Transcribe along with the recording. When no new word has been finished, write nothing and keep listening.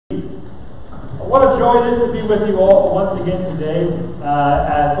What a joy it is to be with you all once again today.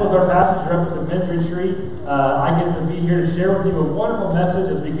 As both our pastors are up at the men's retreat, I get to be here to share with you a wonderful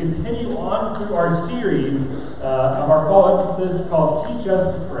message as we continue on through our series of our fall emphasis called Teach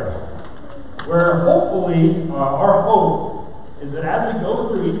Us to Pray. Where hopefully, our hope is that as we go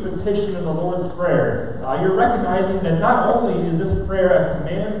through each petition of the Lord's Prayer, you're recognizing that not only is this prayer a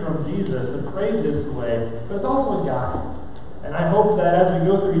command from Jesus to pray this way, but it's also a guide. And I hope that as we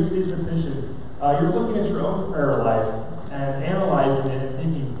go through each of these petitions, you're looking at your own prayer life and analyzing it and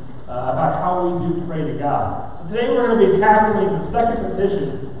thinking about how we do pray to God. So today we're going to be tackling the second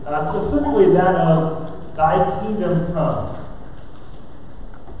petition, specifically that of Thy Kingdom Come.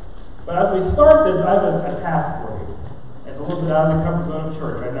 But as we start this, I have a task for you. It's a little bit out of the comfort zone of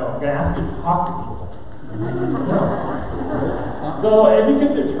church, I know. I'm going to ask you to talk to people. So if you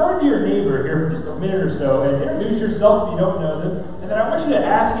could turn to your neighbor here for just a minute or so and introduce yourself if you don't know them, and then I want you to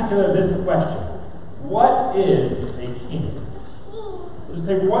ask each other this question. What is a king? So just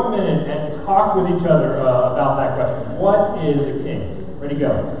take 1 minute and talk with each other about that question. What is a king? Ready,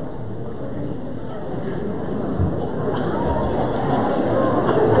 go.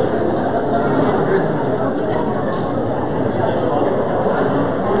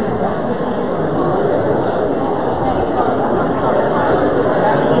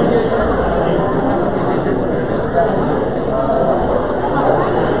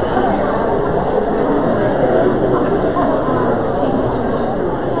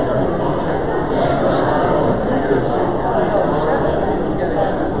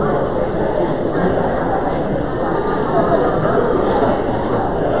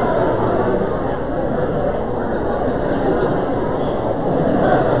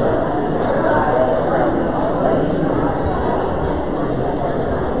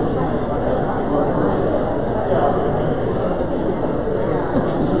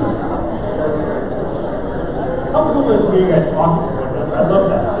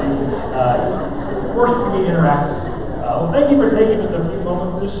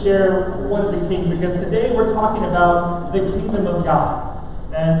 Talking about the kingdom of God.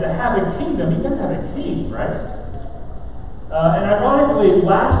 And to have a kingdom, you got to have a king, right? And ironically,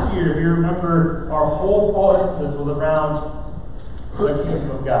 last year, if you remember, our whole fall emphasis was around the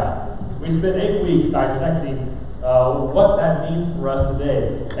kingdom of God. We spent 8 weeks dissecting what that means for us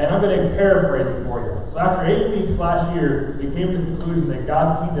today. And I'm going to paraphrase it for you. So after 8 weeks last year, we came to the conclusion that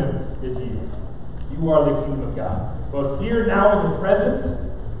God's kingdom is you. You are the kingdom of God. Both here now in the presence,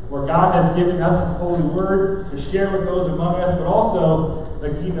 where God has given us His holy word to share with those among us, but also the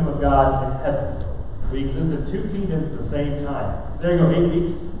kingdom of God in heaven. We exist in two kingdoms at the same time. So there you go, 8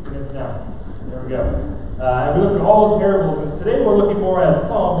 weeks, and it's now. There we go. And we look at all those parables, and today we're looking more at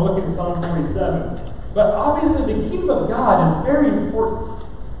Psalm. We're looking at Psalm 47. But obviously the kingdom of God is very important.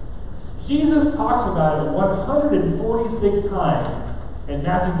 Jesus talks about it 146 times in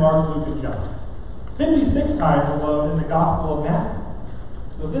Matthew, Mark, Luke, and John. 56 times alone in the Gospel of Matthew.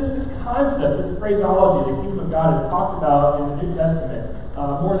 So this concept, this phraseology, the kingdom of God is talked about in the New Testament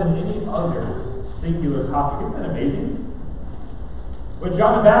more than any other singular topic. Isn't that amazing? When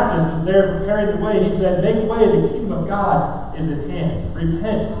John the Baptist was there preparing the way, he said, "Make way, the kingdom of God is at hand.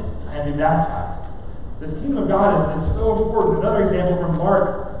 Repent and be baptized." This kingdom of God is so important. Another example from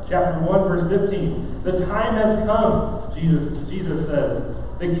Mark chapter 1, verse 15. The time has come, Jesus says.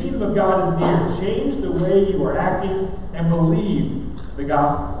 The kingdom of God is near. Change the way you are acting and believe the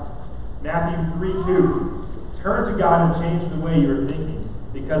gospel. Matthew 3:2. Turn to God and change the way you're thinking,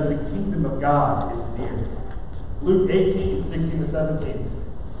 because the kingdom of God is near. Luke 18:16-17.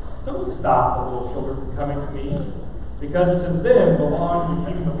 Don't stop the little children from coming to me, because to them belongs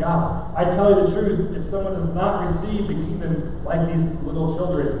the kingdom of God. I tell you the truth, if someone does not receive the kingdom like these little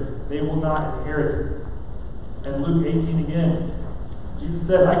children, they will not inherit it. And Luke 18 again. Jesus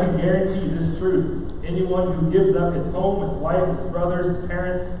said, I can guarantee you this truth. Anyone who gives up his home, his wife, his brothers, his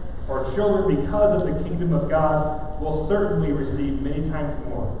parents, or children because of the kingdom of God will certainly receive many times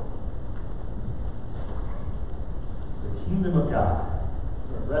more. The kingdom of God.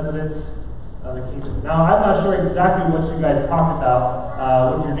 Residents of the kingdom. Now, I'm not sure exactly what you guys talked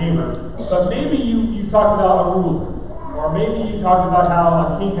about with your neighbor, but maybe you talked about a ruler, or maybe you talked about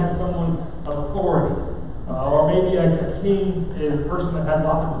how a king has someone of authority. Or maybe a king is a person that has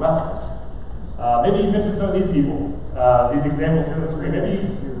lots of wealth. Maybe you mentioned some of these people, these examples here on the screen.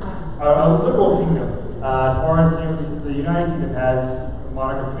 Maybe a liberal kingdom, as far as the United Kingdom has the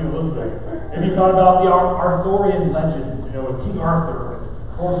monarch of Queen Elizabeth. Maybe you thought about the Arthurian legends, with King Arthur and his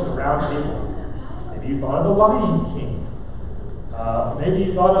court of the round tables. Maybe you thought of the Lion King. Maybe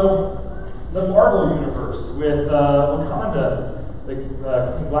you thought of the Marvel universe with Wakanda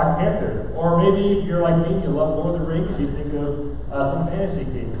Black Panther. Or maybe if you're like me, you love Lord of the Rings, you think of some fantasy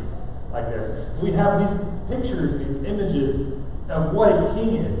kings like there. We have these pictures, these images of what a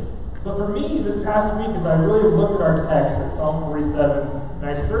king is. But for me, this past week, as I really looked at our text at Psalm 47, and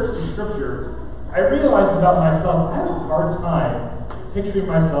I searched the scripture, I realized about myself, I have a hard time picturing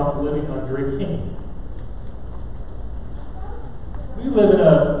myself living under a king. We live in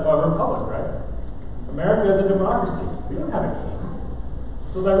a republic, right? America is a democracy. We don't have a king.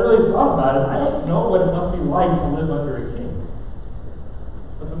 So as I really thought about it, I don't know what it must be like to live under a king.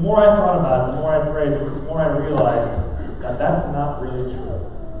 But the more I thought about it, the more I prayed, the more I realized that that's not really true.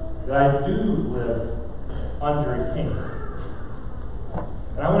 That I do live under a king.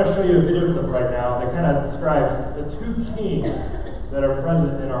 And I want to show you a video clip right now that kind of describes the two kings that are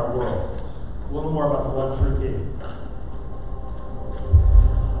present in our world. A little more about the one true king.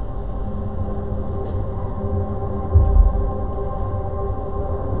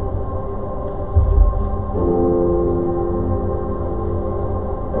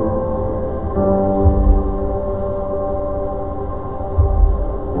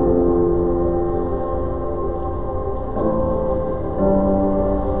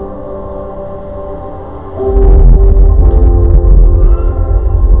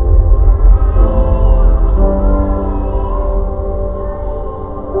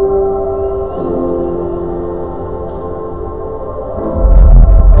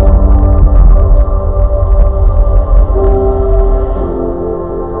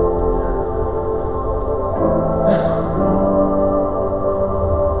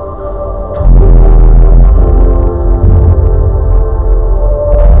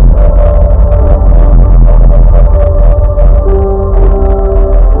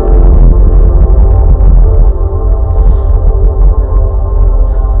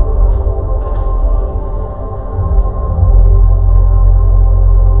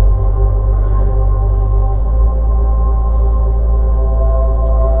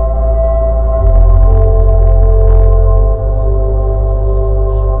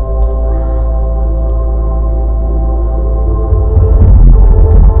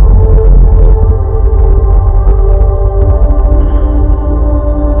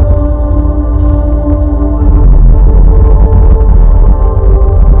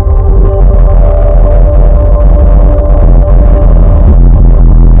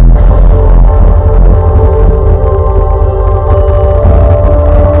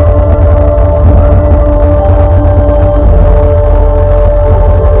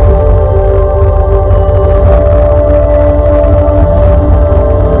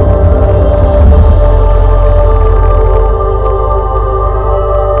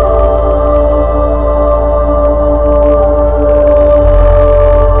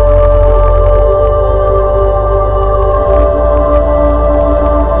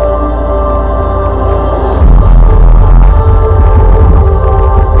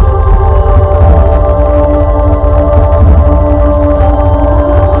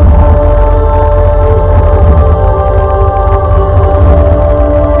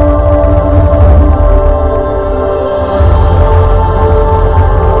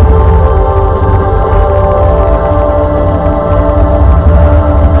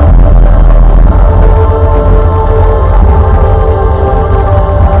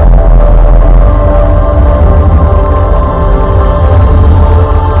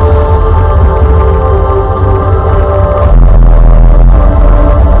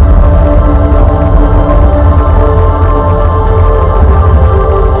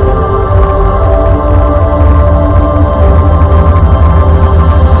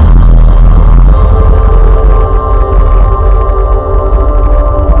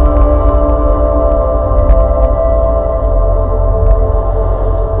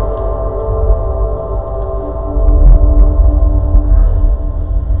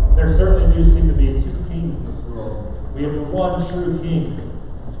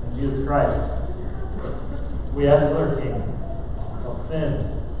 We have this other king called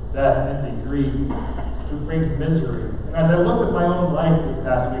sin, death, envy, greed, who brings misery. And as I looked at my own life this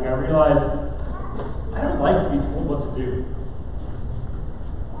past week, I realized I don't like to be told what to do.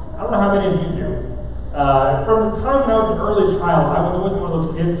 I don't know how many of you do. From the time when I was an early child, I was always one of those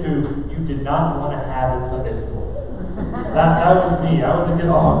kids who you did not want to have in Sunday school. That was me. I was the kid,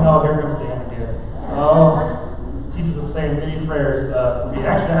 oh no, here comes Dan again. Oh, teachers were saying many prayers for me.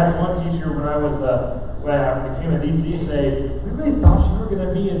 Actually, I had one teacher when I became a DCE say, we really thought you were going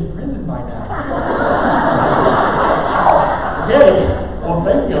to be in prison by now. Okay, well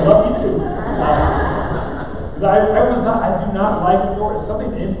thank you, I love you too. I do not like authority.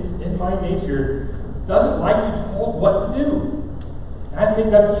 Something in my nature doesn't like to be told what to do.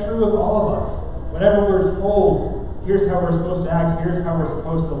 think that's true of all of us. Whenever we're told, here's how we're supposed to act, here's how we're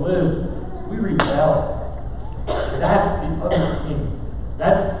supposed to live, we rebel. That's the other king.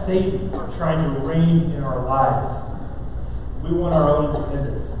 That's Satan trying to reign in our lives. We want our own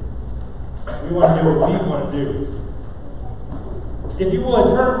independence. We want to do what we want to do. If you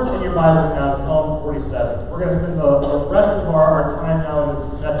will, turn in your Bibles now to Psalm 47. We're going to spend the rest of our time now in this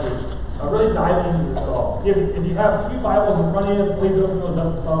message really diving into the Psalms. If you have two Bibles in front of you, please open those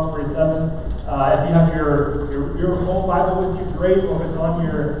up to Psalm 47. If you have your home Bible with you, great. Or if it's on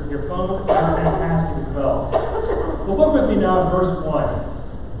your phone, that's fantastic as well. So look with me now at verse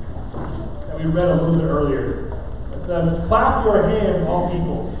 1 that we read a little bit earlier. It says, "Clap your hands, all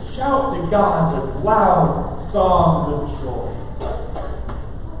people. Shout to God with loud songs of joy."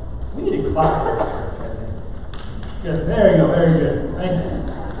 We need to clap for the church, I think. Good. There you go. Very good. Thank you.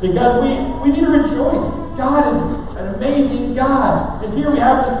 Because we need to rejoice. God is an amazing God. And here we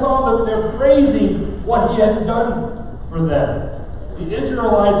have this song that they're praising what He has done for them. The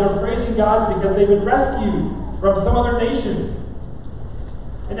Israelites are praising God because they've been rescued from some other nations.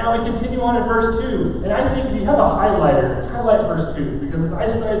 And now we continue on in verse 2. And I think if you have a highlighter, highlight verse 2. Because as I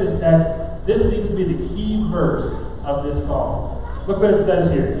studied this text, this seems to be the key verse of this psalm. Look what it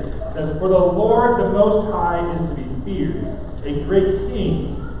says here. It says, "For the Lord the Most High is to be feared, a great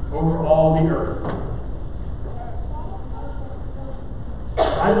King over all the earth."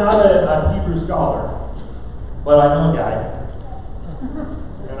 I'm not a Hebrew scholar, but I know a guy.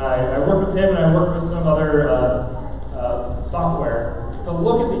 And I worked with him and I worked with some other software to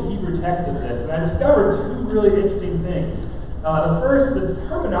look at the Hebrew text of this. And I discovered two really interesting things. The first, the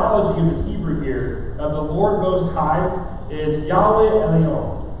terminology of the Hebrew here, of the Lord Most High, is Yahweh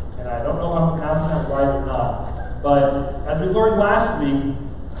Elyon. And I don't know if I'm pronouncing that right or not. But as we learned last week,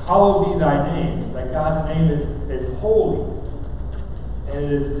 hallowed be thy name. That God's name is holy. And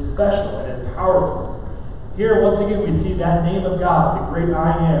it is special. And it's powerful. Here, once again, we see that name of God, the great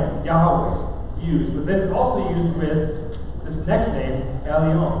I Am, Yahweh, used. But then it's also used with this next name,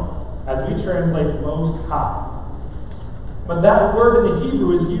 Elyon, as we translate Most High. But that word in the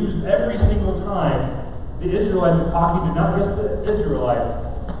Hebrew is used every single time the Israelites are talking to not just the Israelites,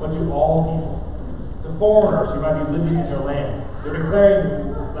 but to all people. To foreigners who might be living in their land. They're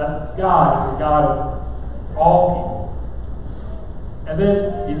declaring that God is the God of all people. And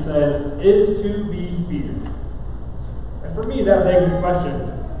then he says, "is to be feared." And for me, that begs the question,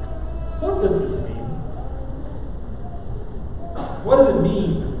 what does this mean? What does it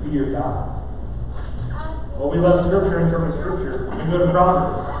mean to fear God? Well, we let Scripture interpret Scripture. We go to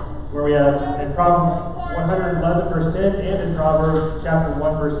Proverbs, where we have in Proverbs 111, verse 10, and in Proverbs chapter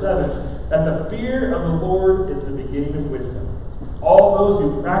 1, verse 7, that the fear of the Lord is the beginning of wisdom. All those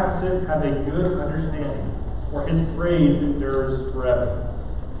who practice it have a good understanding, for His praise endures forever.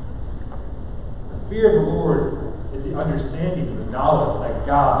 The fear of the Lord is the understanding, the knowledge that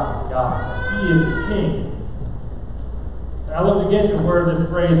God is God. He is the King. And I looked again to where this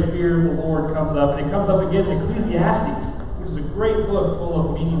phrase, fear of the Lord, comes up. And it comes up again in Ecclesiastes, which is a great book full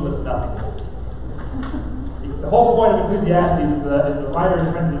of meaningless nothingness. The whole point of Ecclesiastes is the writer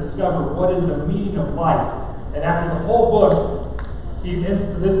is trying to discover what is the meaning of life. And after the whole book, he ends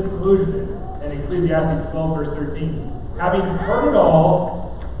to this conclusion in Ecclesiastes 12, verse 13. Having heard it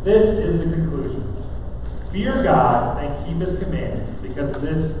all, this is the conclusion. Fear God and keep His commands, because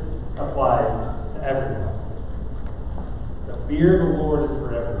this applies to everyone. The fear of the Lord is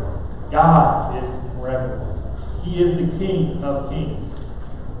for everyone. God is for everyone. He is the King of kings.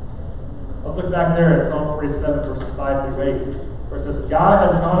 Let's look back there at Psalm 47, verses 5 through 8, where it says, "God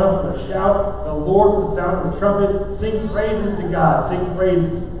has gone up with a shout, the Lord with the sound of a trumpet. Sing praises to God, sing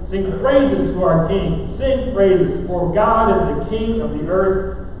praises. Sing praises to our King, sing praises. For God is the King of the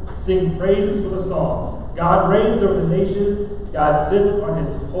earth. Sing praises with a song. God reigns over the nations. God sits on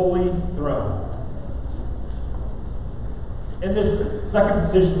His holy throne." In this second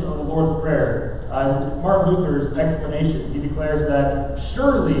petition of the Lord's Prayer, Martin Luther's explanation, he declares that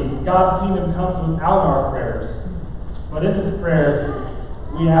surely God's kingdom comes without our prayers. But in this prayer,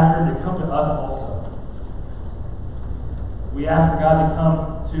 we ask for Him to come to us also. We ask for God to come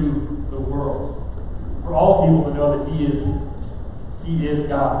to the world, for all people to know that He is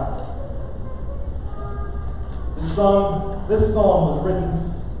God. This psalm was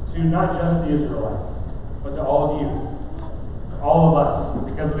written to not just the Israelites, but to all of you. All of us,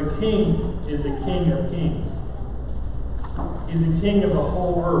 because the King is the King of kings. He's the King of the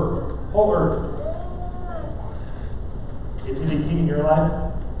whole earth. Is He the King in your life?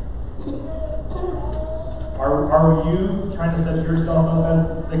 Are you trying to set yourself up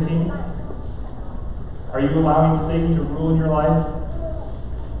as the King? Are you allowing Satan to rule in your life?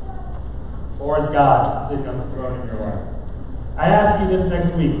 or is God sitting on the throne in your life? I ask you this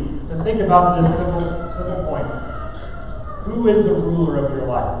next week to think about this simple point. Who is the ruler of your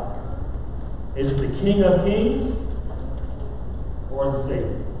life? Is it the King of Kings, or is it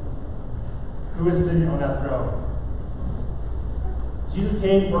Satan? Who is sitting on that throne? Jesus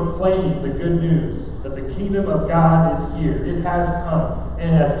came proclaiming the good news that the kingdom of God is here. It has come.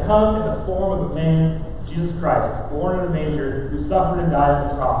 And it has come in the form of a man, Jesus Christ, born in a manger, who suffered and died on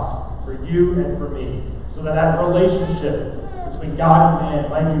the cross for you and for me, so that that relationship between God and man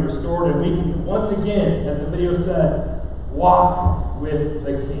might be restored, and we can once again, as the video said, walk with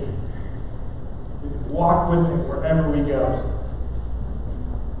the King. We can walk with him wherever we go.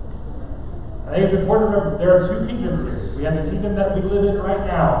 I think it's important to remember there are two kingdoms here. We have the kingdom that we live in right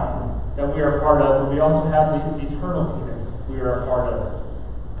now, that we are a part of, and we also have the eternal kingdom we are a part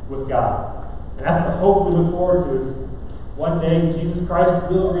of with God. And that's the hope we look forward to, is one day Jesus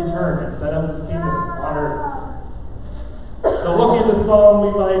Christ will return and set up his kingdom on earth. So looking at the psalm,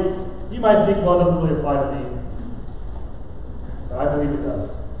 you might think, well, it doesn't really apply to me. But I believe it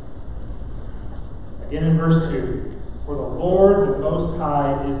does. Again in verse 2. For the Lord, the Most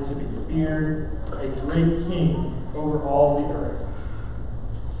High, is to be feared, a great king over all the earth.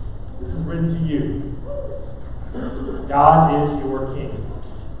 This is written to you. God is your king.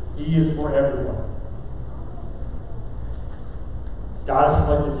 He is for everyone. God has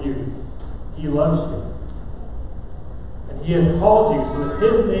selected you. He loves you. And he has called you so that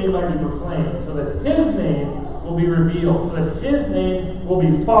his name might be proclaimed, so that his name will be revealed, so that his name will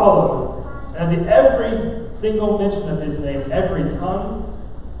be followed. And at every single mention of his name, every tongue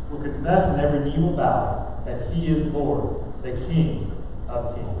will confess and every knee will bow that he is Lord, the King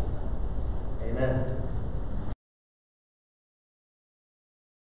of Kings. Amen.